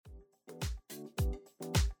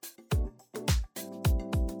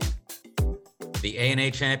The A&A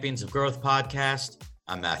Champions of Growth podcast.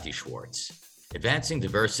 I'm Matthew Schwartz. Advancing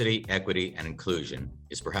diversity, equity, and inclusion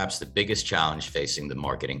is perhaps the biggest challenge facing the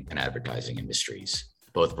marketing and advertising industries.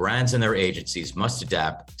 Both brands and their agencies must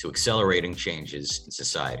adapt to accelerating changes in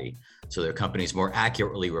society so their companies more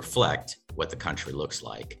accurately reflect what the country looks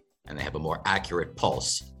like, and they have a more accurate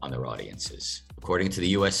pulse on their audiences. According to the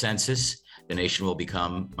U.S. Census, the nation will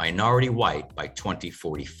become minority white by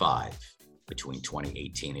 2045. Between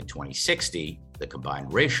 2018 and 2060, the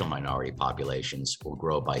combined racial minority populations will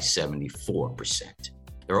grow by 74%.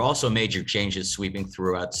 There are also major changes sweeping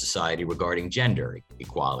throughout society regarding gender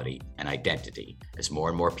equality and identity, as more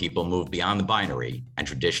and more people move beyond the binary and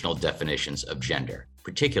traditional definitions of gender,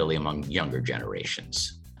 particularly among younger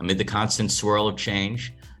generations. Amid the constant swirl of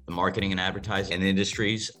change, the marketing and advertising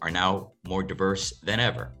industries are now more diverse than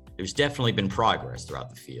ever. There's definitely been progress throughout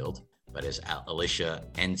the field, but as Alicia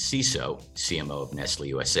Enciso, CMO of Nestle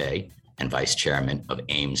USA and Vice Chairman of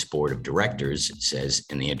AIM's Board of Directors, says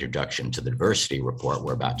in the introduction to the diversity report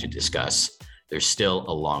we're about to discuss, there's still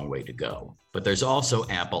a long way to go. But there's also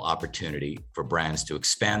ample opportunity for brands to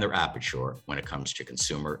expand their aperture when it comes to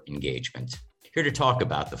consumer engagement. Here to talk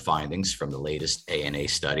about the findings from the latest A&A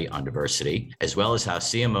study on diversity, as well as how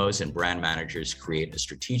CMOs and brand managers create a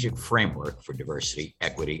strategic framework for diversity,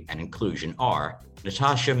 equity, and inclusion are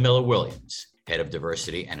Natasha Miller Williams, Head of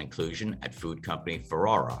Diversity and Inclusion at food company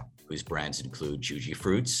Ferrara, whose brands include Juji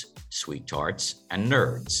Fruits, Sweet Tarts, and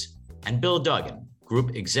Nerds, and Bill Duggan,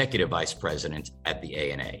 Group Executive Vice President at the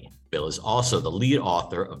A&A. Bill is also the lead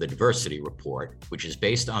author of the diversity report, which is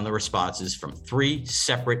based on the responses from 3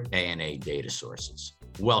 separate A&A data sources.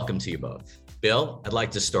 Welcome to you both. Bill, I'd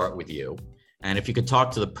like to start with you. And if you could talk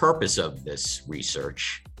to the purpose of this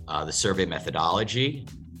research, the survey methodology,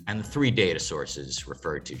 and the 3 data sources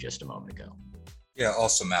referred to just a moment ago. Yeah,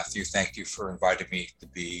 also, Matthew, thank you for inviting me to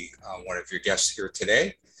be one of your guests here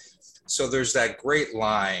today. So there's that great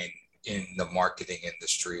line in the marketing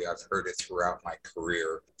industry. I've heard it throughout my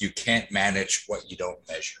career. You can't manage what you don't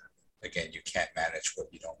measure. Again, you can't manage what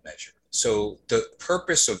you don't measure. So the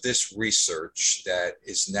purpose of this research that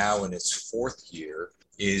is now in its 4th year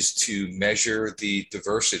is to measure the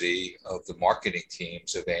diversity of the marketing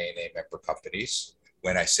teams of A&A member companies.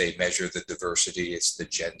 When I say measure the diversity, it's the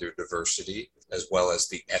gender diversity as well as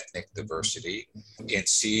the ethnic diversity, and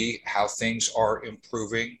see how things are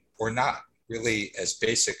improving or not. Really as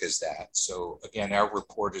basic as that. So again, our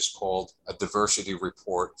report is called a diversity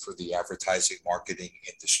report for the advertising marketing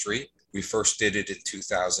industry. We first did it in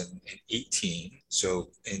 2018. So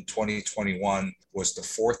in 2021 was the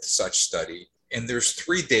 4th such study. And there's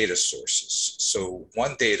 3 data sources. So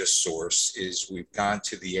one data source is we've gone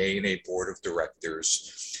to the A&A Board of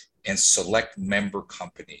Directors and select member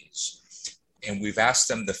companies. And we've asked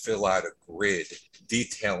them to fill out a grid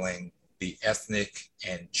detailing the ethnic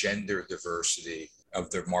and gender diversity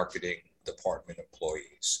of their marketing department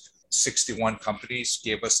employees. 61 companies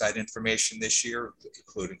gave us that information this year,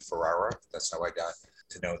 including Ferrara. That's how I got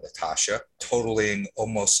to know Natasha, totaling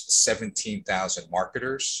almost 17,000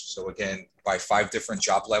 marketers. So again, by 5 different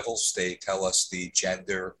job levels, they tell us the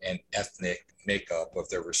gender and ethnic makeup of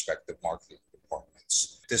their respective marketing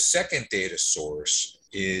departments. The second data source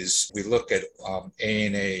is we look at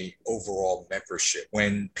A&A overall membership.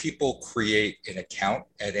 When people create an account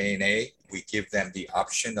at A&A, we give them the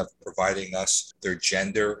option of providing us their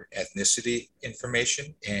gender, ethnicity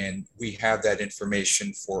information. And we have that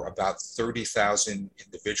information for about 30,000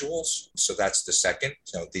 individuals. So that's the second,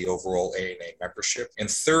 so the overall A&A membership. And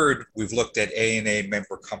third, we've looked at A&A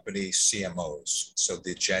member company CMOs. So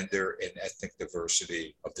the gender and ethnic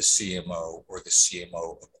diversity of the CMO or the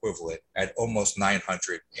CMO equivalent at almost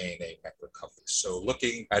 900 A&A member companies. So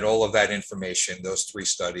looking at all of that information, those 3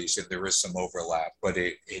 studies, and there is some overlap, but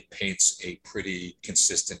it paints a pretty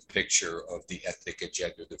consistent picture of the ethnic and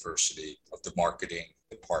gender diversity of the marketing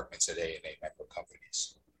departments at A&A member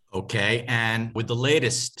companies. Okay, and with the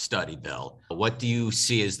latest study, Bill, what do you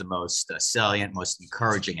see as the most salient, most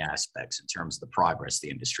encouraging aspects in terms of the progress the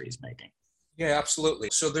industry is making? Yeah, absolutely.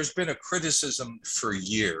 So there's been a criticism for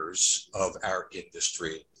years of our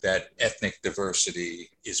industry that ethnic diversity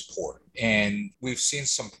is poor. And we've seen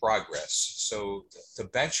some progress. So the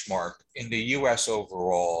benchmark in the US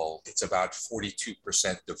overall, it's about 42%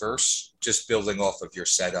 diverse. Just building off of your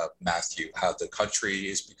setup, Matthew, how the country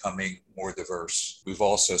is becoming more diverse. We've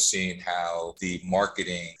also seen how the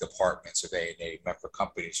marketing departments of A&A member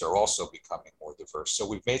companies are also becoming more diverse. So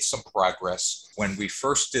we've made some progress. When we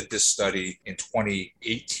first did this study in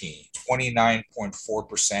 2018,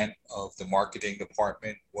 29.4% of the marketing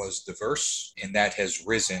department was diverse, and that has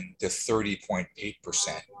risen to 30.8%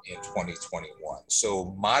 in 2021.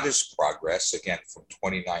 So modest progress, again, from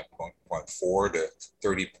 29.4 to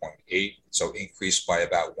 30.8, so increased by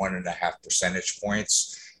about 1.5 percentage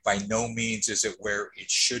points. By no means is it where it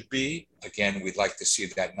should be. Again, we'd like to see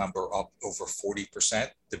that number up over 40%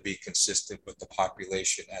 to be consistent with the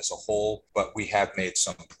population as a whole, but we have made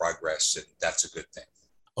some progress, and that's a good thing.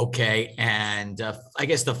 Okay. And I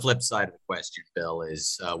guess the flip side of the question, Bill,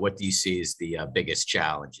 is what do you see as the biggest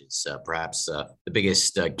challenges, perhaps the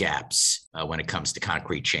biggest gaps when it comes to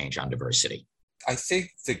concrete change on diversity? I think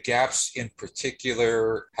the gaps in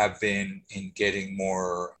particular have been in getting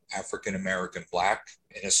more African American, Black,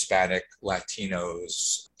 and Hispanic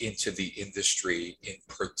Latinos into the industry, in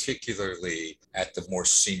particularly at the more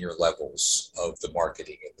senior levels of the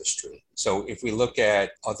marketing industry. So if we look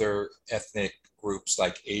at other ethnic groups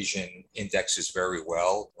like Asian indexes very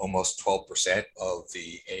well. Almost 12% of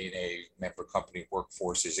the ANA member company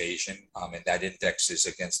workforce is Asian, and that indexes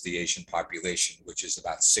against the Asian population, which is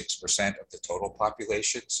about 6% of the total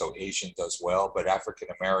population. So Asian does well, but African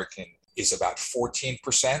American is about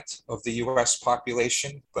 14% of the US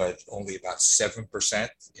population, but only about 7%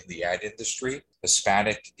 in the ad industry.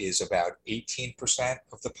 Hispanic is about 18%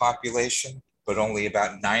 of the population, but only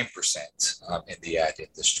about 9% in the ad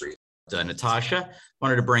industry. Natasha,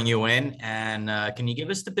 wanted to bring you in, and can you give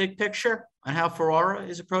us the big picture on how Ferrara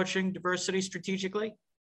is approaching diversity strategically?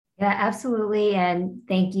 Yeah, absolutely. And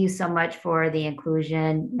thank you so much for the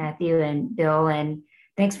inclusion, Matthew and Bill. And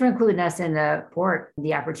thanks for including us in the report,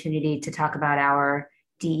 the opportunity to talk about our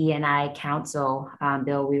DE&I Council.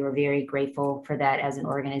 Bill, we were very grateful for that as an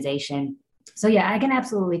organization. So yeah, I can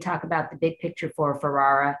absolutely talk about the big picture for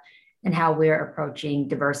Ferrara and how we're approaching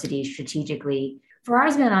diversity strategically.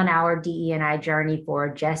 Ferrara's been on our DE&I journey for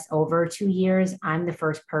just over 2 years. I'm the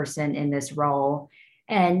first person in this role.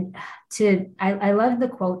 And I love the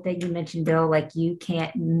quote that you mentioned, Bill, like you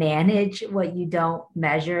can't manage what you don't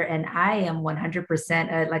measure. And I am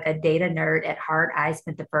 100% like a data nerd at heart. I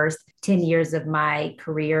spent the first 10 years of my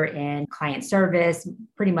career in client service,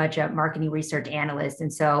 pretty much a marketing research analyst.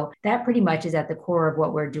 And so that pretty much is at the core of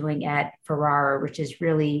what we're doing at Ferrara, which is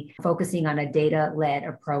really focusing on a data-led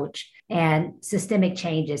approach and systemic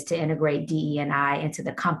changes to integrate DE&I into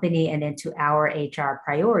the company and into our HR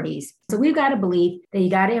priorities. So we've got to believe that you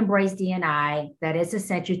got to embrace D&I, that is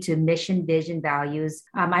essential to mission, vision, values.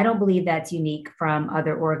 I don't believe that's unique from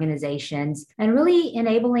other organizations, and really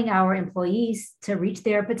enabling our employees to reach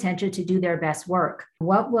their potential to do their best work.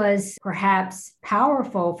 What was perhaps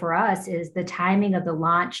powerful for us is the timing of the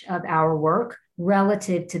launch of our work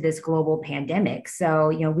relative to this global pandemic. So,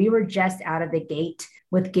 we were just out of the gate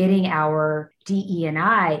with getting our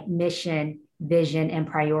DE&I mission, vision, and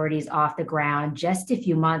priorities off the ground just a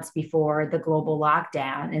few months before the global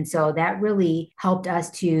lockdown. And so that really helped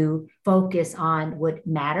us to focus on what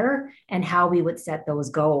matter and how we would set those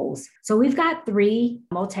goals. So we've got 3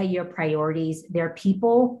 multi-year priorities. They're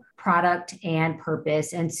people, product, and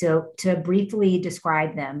purpose. And so to briefly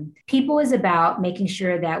describe them, people is about making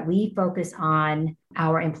sure that we focus on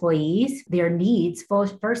our employees, their needs,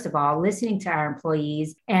 first of all, listening to our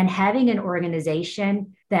employees and having an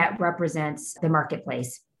organization that represents the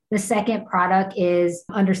marketplace. The second product is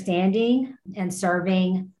understanding and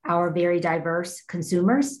serving our very diverse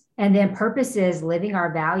consumers. And then purpose is living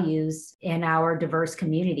our values in our diverse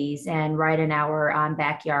communities and right in our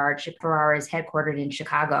backyard. Ferrara is headquartered in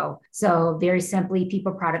Chicago. So very simply,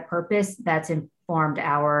 people, product, purpose, that's informed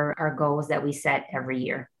our goals that we set every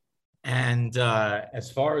year. And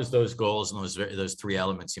as far as those goals and those 3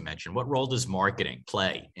 elements you mentioned, what role does marketing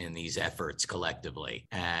play in these efforts collectively?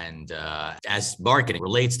 And as marketing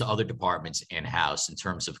relates to other departments in-house in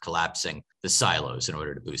terms of collapsing the silos in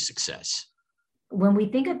order to boost success? When we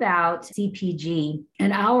think about CPG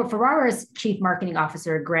and our Ferrara's Chief Marketing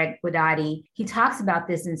Officer, Greg Guidotti, he talks about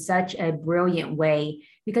this in such a brilliant way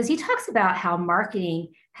because he talks about how marketing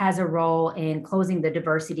has a role in closing the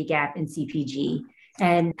diversity gap in CPG,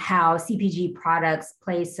 and how CPG products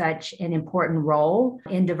play such an important role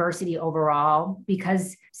in diversity overall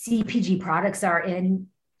because CPG products are in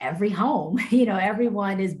every home.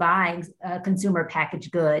 Everyone is buying a consumer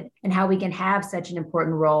packaged good, and how we can have such an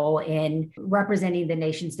important role in representing the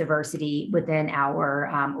nation's diversity within our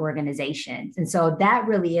organizations. And so that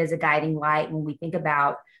really is a guiding light when we think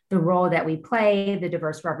about the role that we play, the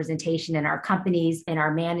diverse representation in our companies, in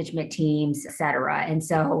our management teams, et cetera. And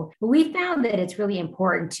so we found that it's really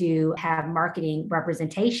important to have marketing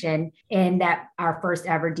representation in that our first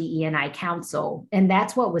ever DE&I council. And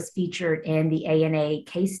that's what was featured in the ANA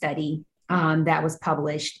case study that was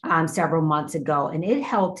published several months ago. And it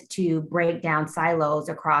helped to break down silos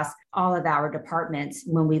across all of our departments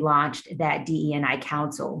when we launched that DE&I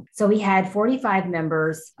Council. So we had 45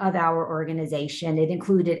 members of our organization. It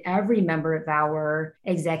included every member of our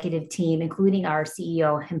executive team, including our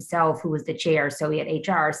CEO himself, who was the chair. So we had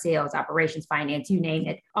HR, sales, operations, finance, you name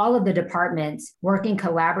it. All of the departments working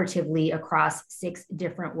collaboratively across 6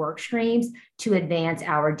 different work streams to advance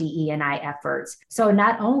our DE&I efforts. So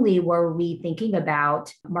not only were we thinking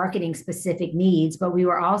about marketing specific needs, but we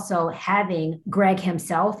were also having Greg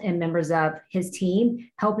himself and members of his team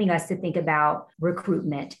helping us to think about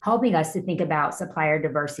recruitment, helping us to think about supplier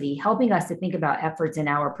diversity, helping us to think about efforts in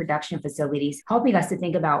our production facilities, helping us to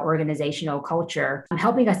think about organizational culture,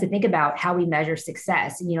 helping us to think about how we measure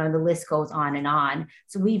success, and the list goes on and on.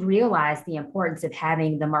 So we've realized the importance of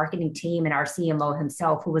having the marketing team and our CMO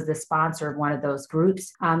himself, who was the sponsor of one of those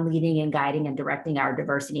groups, leading and guiding and directing our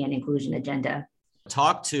diversity and inclusion agenda.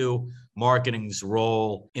 Talk to marketing's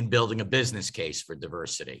role in building a business case for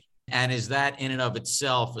diversity. And is that in and of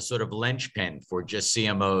itself a sort of linchpin for just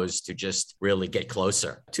CMOs to just really get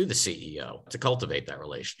closer to the CEO, to cultivate that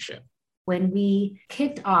relationship? When we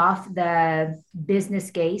kicked off the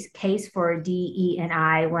business case for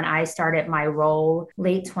DE&I, when I started my role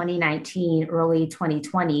late 2019, early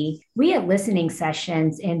 2020, we had listening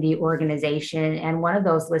sessions in the organization. And one of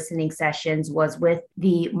those listening sessions was with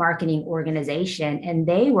the marketing organization, and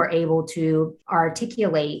they were able to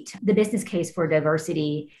articulate the business case for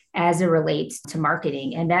diversity as it relates to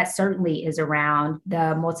marketing. And that certainly is around the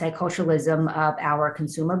multiculturalism of our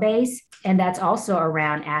consumer base. And that's also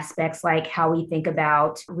around aspects like how we think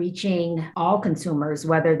about reaching all consumers,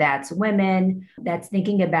 whether that's women, that's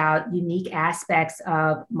thinking about unique aspects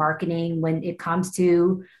of marketing when it comes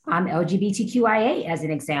to LGBTQIA, as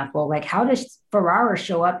an example. Like, how does Ferrara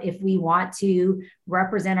show up if we want to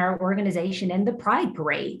represent our organization in the Pride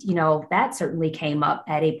Parade? That certainly came up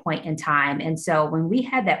at a point in time. And so when we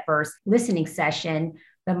had that first listening session,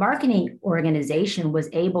 the marketing organization was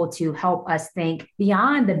able to help us think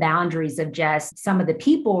beyond the boundaries of just some of the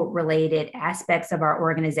people-related aspects of our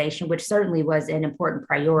organization, which certainly was an important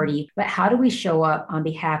priority, but how do we show up on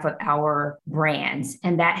behalf of our brands?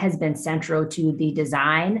 And that has been central to the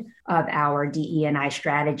design of our DE&I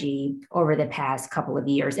strategy over the past couple of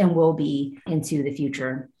years and will be into the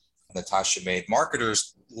future. Natasha made,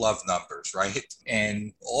 marketers love numbers, right?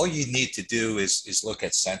 And all you need to do is look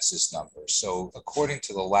at census numbers. So according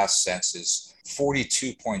to the last census,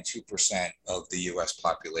 42.2% of the US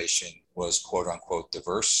population was quote unquote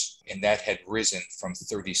diverse, and that had risen from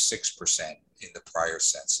 36% in the prior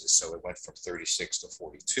census. So it went from 36 to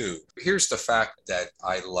 42. Here's the fact that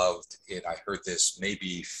I loved it. I heard this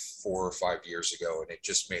maybe 4 or 5 years ago, and it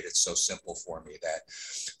just made it so simple for me that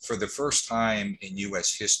for the first time in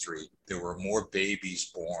US history, there were more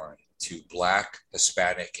babies born to Black,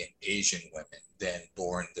 Hispanic, and Asian women than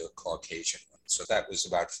born to Caucasian women. So that was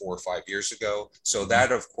about 4 or 5 years ago. So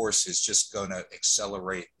that, of course, is just going to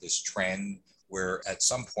accelerate this trend where at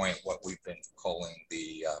some point what we've been calling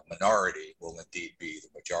the minority will indeed be the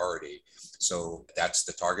majority. So that's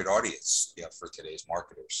the target audience for today's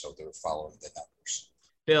marketers. So they're following the numbers.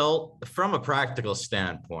 Bill, from a practical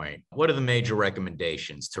standpoint, what are the major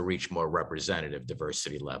recommendations to reach more representative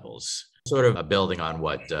diversity levels? Sort of building on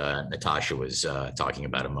what Natasha was talking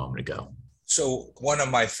about a moment ago. So one of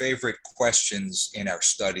my favorite questions in our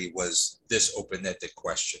study was this open-ended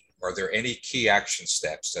question. Are there any key action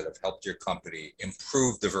steps that have helped your company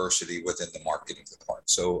improve diversity within the marketing department?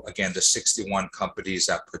 So again, the 61 companies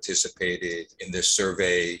that participated in this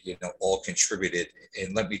survey, all contributed.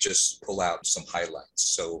 And let me just pull out some highlights.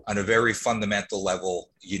 So on a very fundamental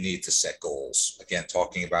level, you need to set goals. Again,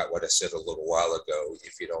 talking about what I said a little while ago,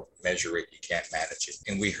 if you don't measure it, you can't manage it.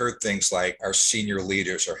 And we heard things like our senior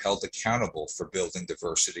leaders are held accountable for building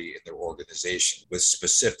diversity in their organization with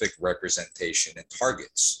specific representation and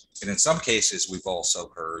targets. And in some cases, we've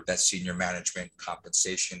also heard that senior management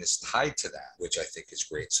compensation is tied to that, which I think is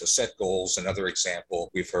great. So set goals. Another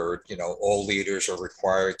example, we've heard, all leaders are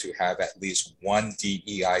required to have at least one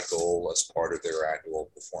DEI goal as part of their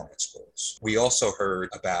annual performance goals. We also heard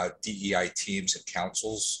about DEI teams and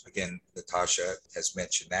councils. Again, Natasha has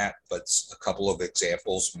mentioned that, but a couple of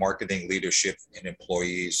examples: marketing leadership and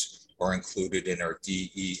employees are included in our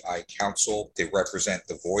DEI Council. They represent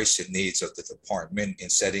the voice and needs of the department in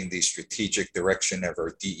setting the strategic direction of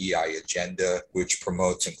our DEI agenda, which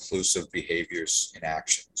promotes inclusive behaviors and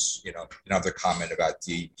actions. Another comment about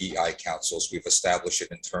DEI councils, we've established an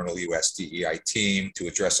internal US DEI team to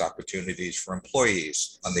address opportunities for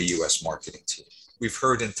employees on the US marketing team. We've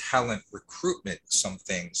heard in talent recruitment some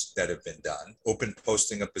things that have been done. Open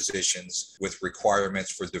posting of positions with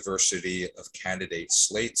requirements for diversity of candidate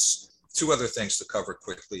slates. Two other things to cover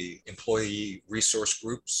quickly: employee resource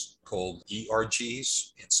groups called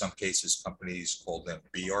ERGs. In some cases, companies call them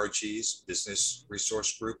BRGs, business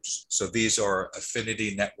resource groups. So these are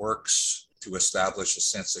affinity networks to establish a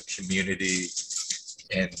sense of community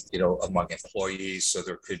and, among employees. So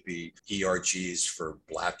there could be ERGs for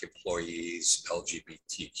Black employees,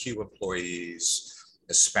 LGBTQ employees,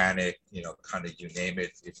 Hispanic, kind of you name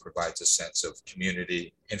it. It provides a sense of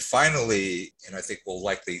community. And finally, and I think we'll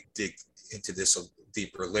likely dig into this a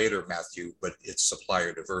deeper later, Matthew, but it's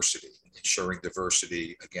supplier diversity, ensuring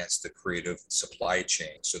diversity against the creative supply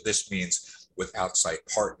chain. So this means with outside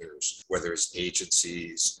partners, whether it's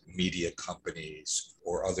agencies, media companies,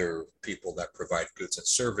 or other people that provide goods and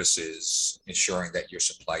services, ensuring that your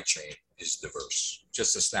supply chain is diverse.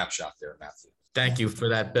 Just a snapshot there, Matthew. Thank you for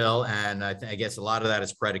that, Bill. And I guess a lot of that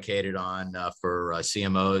is predicated on for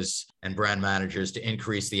CMOs and brand managers to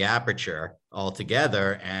increase the aperture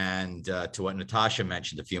altogether, and to what Natasha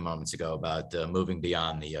mentioned a few moments ago about moving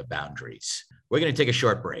beyond the boundaries. We're going to take a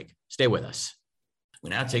short break. Stay with us. We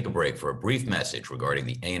now take a break for a brief message regarding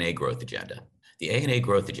the A&A Growth Agenda. The A&A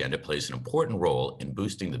Growth Agenda plays an important role in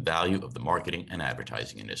boosting the value of the marketing and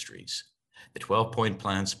advertising industries. The 12-point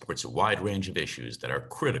plan supports a wide range of issues that are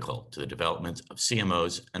critical to the development of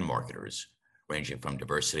CMOs and marketers, ranging from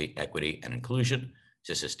diversity, equity, and inclusion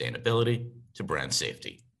to sustainability to brand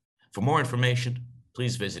safety. For more information,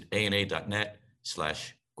 please visit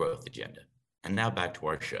ana.net/growth agenda. And now back to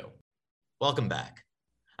our show. Welcome back.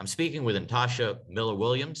 I'm speaking with Natasha Miller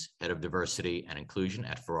Williams, Head of Diversity and Inclusion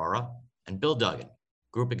at Ferrara, and Bill Duggan,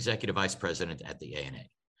 Group Executive Vice President at the A&A.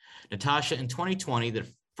 Natasha, in 2020, the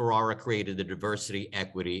Ferrara created the Diversity,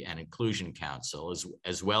 Equity, and Inclusion Council,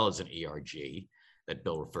 as well as an ERG that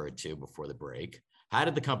Bill referred to before the break. How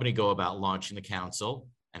did the company go about launching the council,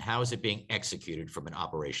 and how is it being executed from an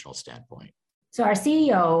operational standpoint? So our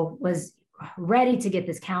CEO was ready to get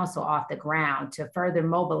this council off the ground to further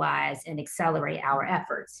mobilize and accelerate our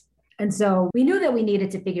efforts. And so we knew that we needed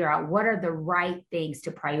to figure out what are the right things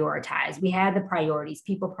to prioritize. We had the priorities,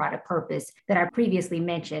 people, product, purpose that I previously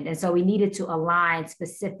mentioned. And so we needed to align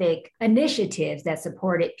specific initiatives that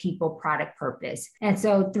supported people, product, purpose. And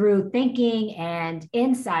so through thinking and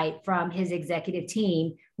insight from his executive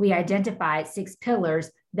team, we identified 6 pillars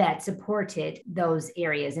that supported those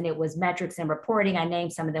areas. And it was metrics and reporting. I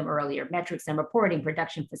named some of them earlier: metrics and reporting,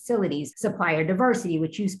 production facilities, supplier diversity,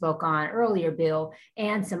 which you spoke on earlier, Bill,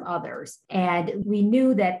 and some others. And we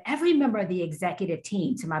knew that every member of the executive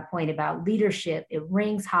team, to my point about leadership, it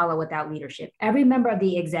rings hollow without leadership. Every member of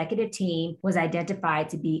the executive team was identified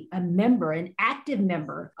to be a member, an active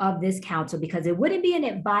member of this council, because it wouldn't be an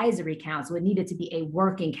advisory council. It needed to be a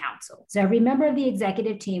working council. So every member of the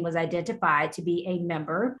executive team was identified to be a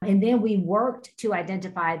member. And then we worked to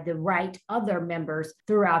identify the right other members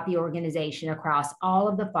throughout the organization across all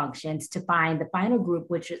of the functions to find the final group,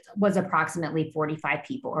 which was approximately 45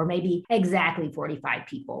 people, or maybe exactly 45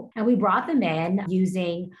 people. And we brought them in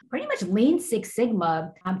using pretty much Lean Six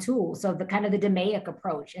Sigma tools. So the kind of the DMAIC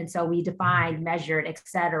approach. And so we defined, measured, et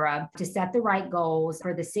cetera, to set the right goals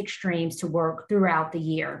for the 6 streams to work throughout the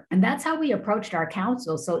year. And that's how we approached our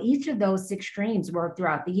council. So each of those 6 streams worked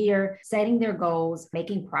throughout the year, setting their goals,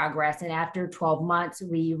 making progress. And after 12 months,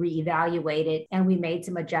 we reevaluated and we made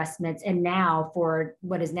some adjustments. And now for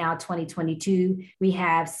what is now 2022, we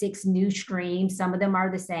have 6 new streams. Some of them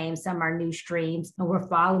are the same, some are new streams. And we're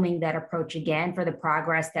following that approach again for the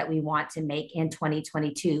progress that we want to make in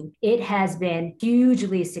 2022. It has been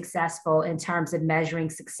hugely successful in terms of measuring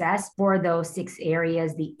success for those 6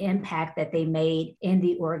 areas, the impact that they made in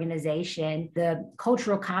the organization, the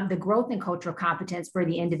growth and cultural competence for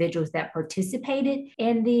the individuals that participated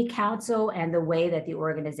in the council, and the way that the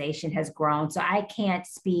organization has grown. So I can't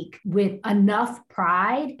speak with enough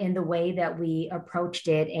pride in the way that we approached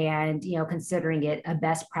it, and considering it a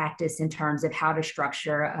best practice in terms of how to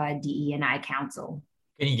structure a DE&I council.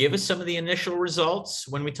 Can you give us some of the initial results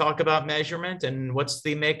when we talk about measurement, and what's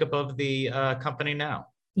the makeup of the company now?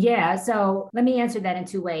 Yeah, so let me answer that in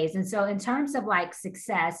 2 ways. And so in terms of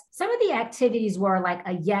success, some of the activities were like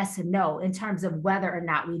a yes and no in terms of whether or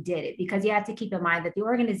not we did it, because you have to keep in mind that the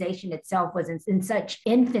organization itself was in such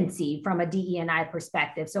infancy from a DE&I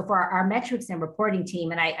perspective. So for our metrics and reporting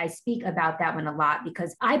team, and I speak about that one a lot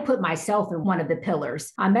because I put myself in one of the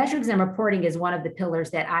pillars. Metrics and reporting is one of the pillars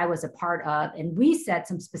that I was a part of, and we set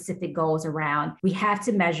some specific goals around. We have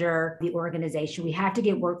to measure the organization. We have to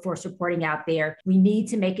get workforce reporting out there. We need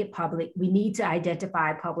to make it public. We need to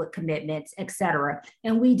identify public commitments, et cetera.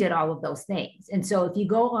 And we did all of those things. And so if you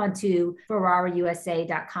go on to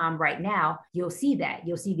ferrarausa.com right now, you'll see that.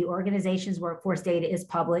 You'll see the organization's workforce data is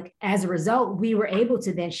public. As a result, we were able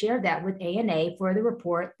to then share that with ANA for the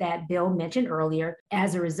report that Bill mentioned earlier.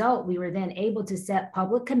 As a result, we were then able to set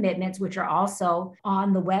public commitments, which are also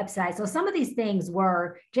on the website. So some of these things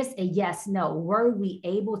were just a yes, no. Were we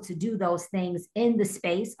able to do those things in the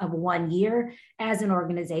space of 1 year as an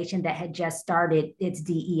organization that had just started its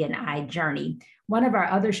DE&I journey? One of our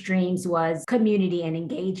other streams was community and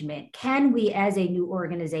engagement. Can we, as a new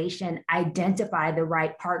organization, identify the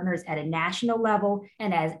right partners at a national level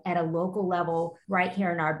and at a local level right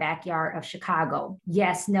here in our backyard of Chicago?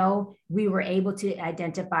 Yes, no. We were able to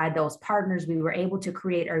identify those partners. We were able to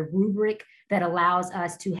create a rubric that allows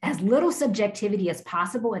us to have as little subjectivity as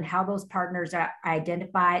possible in how those partners are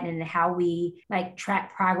identified and how we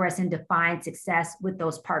track progress and define success with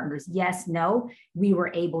those partners. Yes, no, we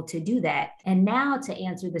were able to do that. And now to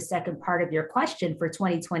answer the second part of your question for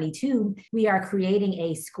 2022, we are creating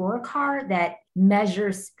a scorecard that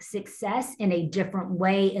measures success in a different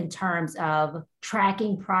way in terms of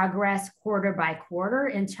tracking progress quarter by quarter,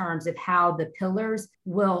 in terms of how the pillars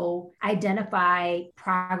will identify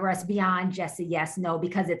progress beyond just a yes, no,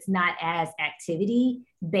 because it's not as activity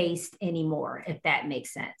based anymore, if that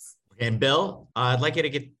makes sense. And Bill, I'd like you to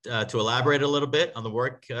get to elaborate a little bit on the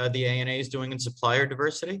work the ANA is doing in supplier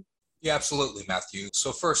diversity. Yeah, absolutely, Matthew.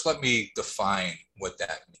 So first, let me define what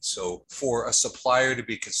that means. So for a supplier to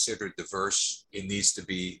be considered diverse, it needs to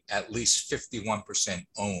be at least 51%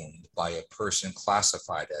 owned by a person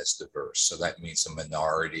classified as diverse. So that means a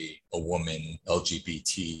minority, a woman,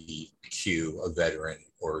 LGBTQ, a veteran,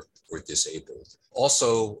 or disabled.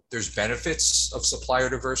 Also, there's benefits of supplier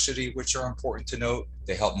diversity, which are important to note.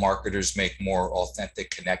 They help marketers make more authentic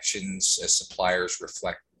connections as suppliers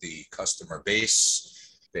reflect the customer base.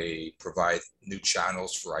 They provide new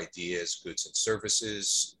channels for ideas, goods, and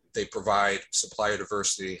services. They provide supplier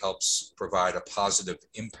diversity, helps provide a positive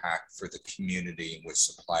impact for the community in which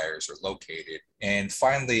suppliers are located. And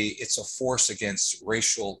finally, it's a force against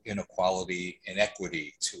racial inequality and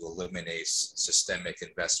equity to eliminate systemic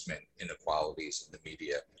investment inequalities in the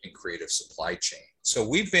media and creative supply chain. So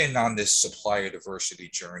we've been on this supplier diversity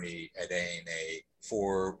journey at ANA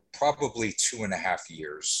for probably 2.5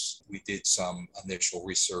 years. We did some initial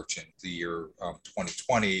research in the year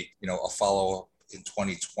 2020, a follow-up in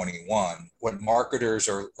 2021. What marketers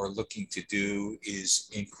are looking to do is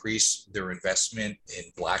increase their investment in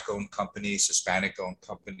Black-owned companies, Hispanic-owned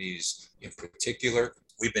companies in particular.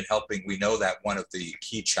 We've been helping. We know that one of the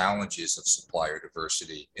key challenges of supplier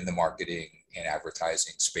diversity in the marketing and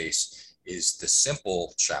advertising space is the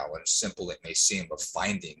simple it may seem, of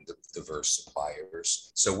finding the diverse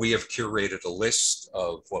suppliers. So we have curated a list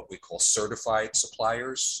of what we call certified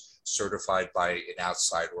suppliers, certified by an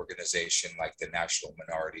outside organization like the National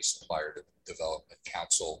Minority Supplier Development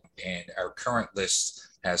Council. And our current list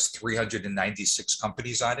has 396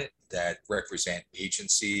 companies on it that represent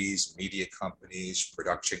agencies, media companies,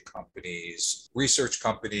 production companies, research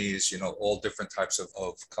companies, all different types of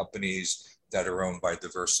companies that are owned by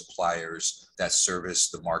diverse suppliers that service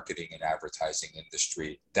the marketing and advertising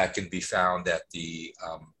industry. That can be found at the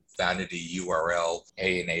vanity URL,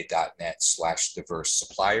 ana.net/diverse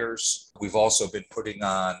suppliers. We've also been putting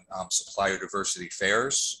on supplier diversity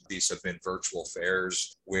fairs. These have been virtual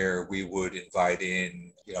fairs where we would invite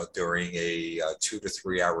in, during a 2 to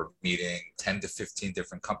 3 hour meeting, 10 to 15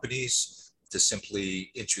 different companies to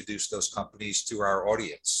simply introduce those companies to our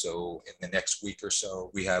audience. So in the next week or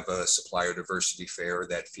so, we have a supplier diversity fair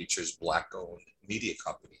that features Black-owned media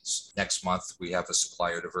companies. Next month, we have a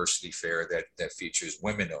supplier diversity fair that features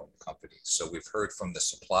women-owned companies. So we've heard from the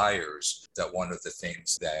suppliers that one of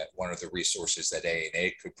the resources that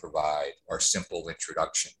ANA could provide are simple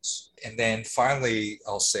introductions. And then finally,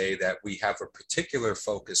 I'll say that we have a particular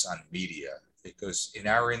focus on media, because in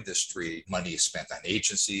our industry, money is spent on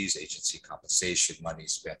agencies, agency compensation, money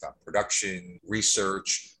is spent on production,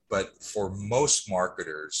 research. But for most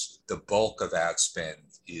marketers, the bulk of ad spend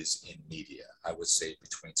is in media. I would say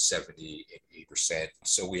between 70 and 80%.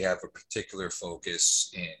 So we have a particular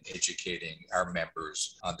focus in educating our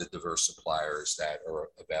members on the diverse suppliers that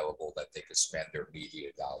are available that they could spend their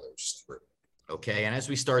media dollars through. Okay, and as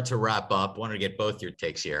we start to wrap up, I wanted to get both your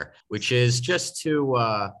takes here, which is just to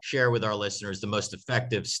share with our listeners the most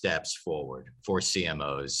effective steps forward for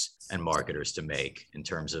CMOs and marketers to make in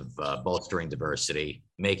terms of bolstering diversity,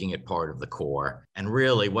 making it part of the core, and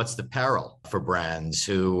really what's the peril for brands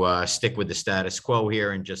who stick with the status quo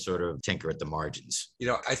here and just sort of tinker at the margins.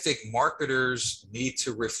 I think marketers need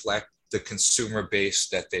to reflect the consumer base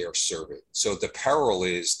that they are serving. So the peril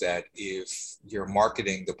is that if your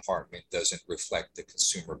marketing department doesn't reflect the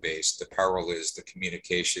consumer base, the peril is the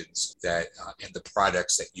communications that and the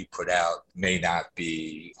products that you put out may not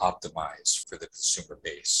be optimized for the consumer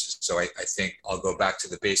base. So I think I'll go back to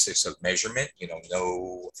the basics of measurement,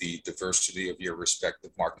 know the diversity of your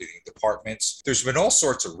respective marketing departments. There's been all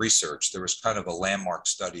sorts of research. There was kind of a landmark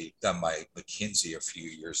study done by McKinsey a few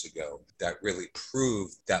years ago that really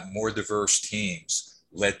proved that more diverse teams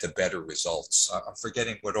led to better results. I'm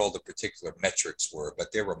forgetting what all the particular metrics were,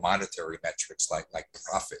 but there were monetary metrics like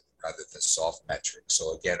profit rather than soft metrics.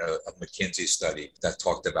 So again, a McKinsey study that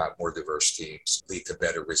talked about more diverse teams lead to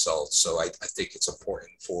better results. So I think it's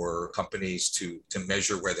important for companies to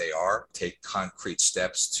measure where they are, take concrete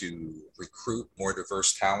steps to recruit more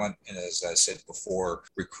diverse talent. And as I said before,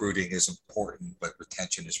 recruiting is important, but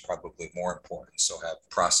retention is probably more important. So have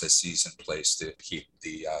processes in place to keep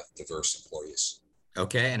the diverse employees.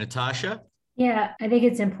 Okay, and Natasha? Yeah, I think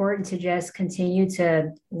it's important to just continue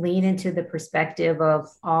to lean into the perspective of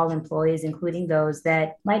all employees, including those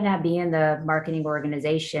that might not be in the marketing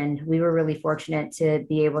organization. We were really fortunate to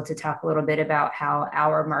be able to talk a little bit about how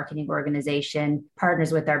our marketing organization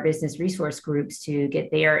partners with our business resource groups to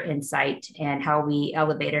get their insight and how we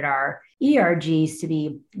elevated our ERGs to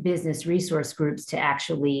be business resource groups to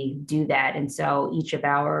actually do that. And so each of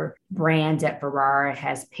our brands at Ferrara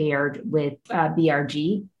has paired with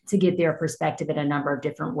BRG to get their perspective in a number of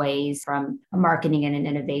different ways from a marketing and an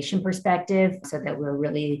innovation perspective so that we're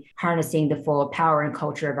really harnessing the full power and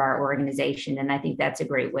culture of our organization. And I think that's a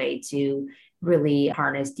great way to really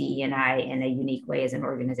harness DE&I in a unique way as an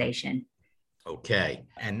organization. Okay.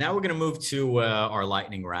 And now we're going to move to our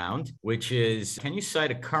lightning round, which is, can you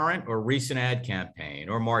cite a current or recent ad campaign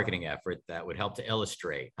or marketing effort that would help to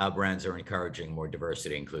illustrate how brands are encouraging more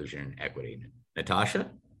diversity, inclusion, and equity?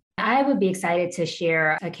 Natasha? I would be excited to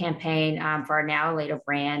share a campaign for our Now Later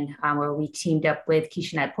brand where we teamed up with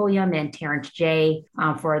Keisha Miller Williams and Terrence J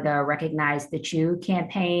for the Recognize the Chew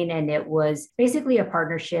campaign. And it was basically a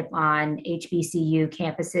partnership on HBCU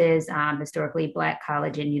campuses, historically Black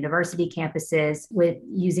college and university campuses, with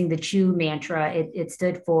using the Chew mantra. It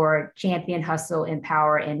stood for Champion, Hustle,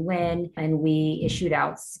 Empower, and Win. And we issued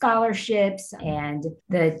out scholarships. And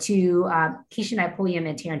the two, Keisha Miller Williams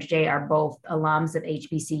and Terrence J, are both alums of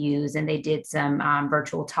HBCU. And they did some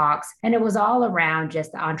virtual talks. And it was all around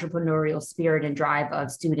just the entrepreneurial spirit and drive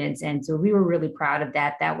of students. And so we were really proud of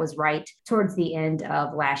that. That was right towards the end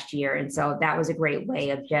of last year. And so that was a great way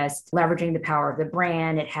of just leveraging the power of the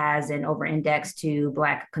brand. It has an over-index to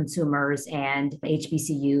Black consumers and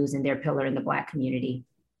HBCUs and their pillar in the Black community.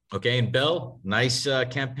 Okay. And Bill, nice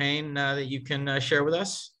campaign that you can share with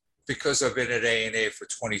us. Because I've been at A&A for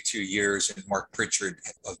 22 years and Mark Pritchard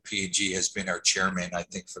of P&G has been our chairman, I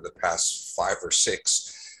think, for the past 5 or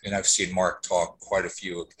 6. And I've seen Mark talk quite a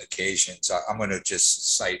few occasions. I'm going to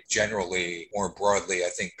just cite generally, more broadly, I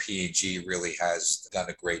think P&G really has done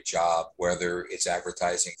a great job, whether it's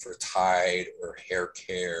advertising for Tide or hair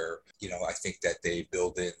care. I think that they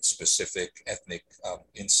build in specific ethnic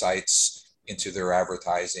insights into their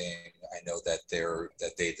advertising. I know that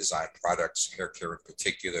they design products, hair care in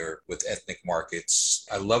particular, with ethnic markets.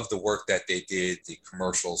 I love the work that they did. The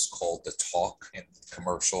commercials called The Talk, and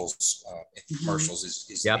commercials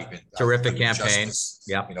is yep. Even terrific campaign.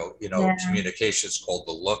 Yeah. Communications called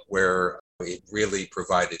The Look, where it really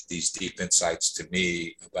provided these deep insights to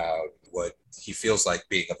me about what he feels like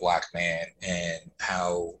being a Black man and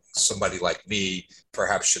how somebody like me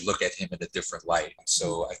perhaps should look at him in a different light.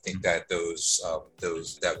 So I think that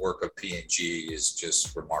that work of P&G is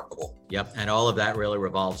just remarkable. Yep. And all of that really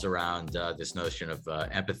revolves around this notion of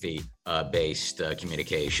empathy-based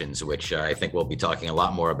communications, which I think we'll be talking a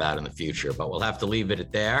lot more about in the future, but we'll have to leave it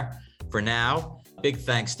at there for now. Big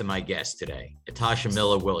thanks to my guests today, Natasha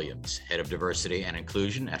Miller Williams, Head of Diversity and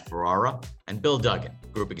Inclusion at Ferrara, and Bill Duggan,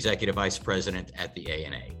 Group Executive Vice President at the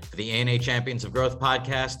A&A. For the A&A Champions of Growth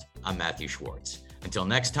podcast, I'm Matthew Schwartz. Until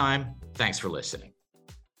next time, thanks for listening.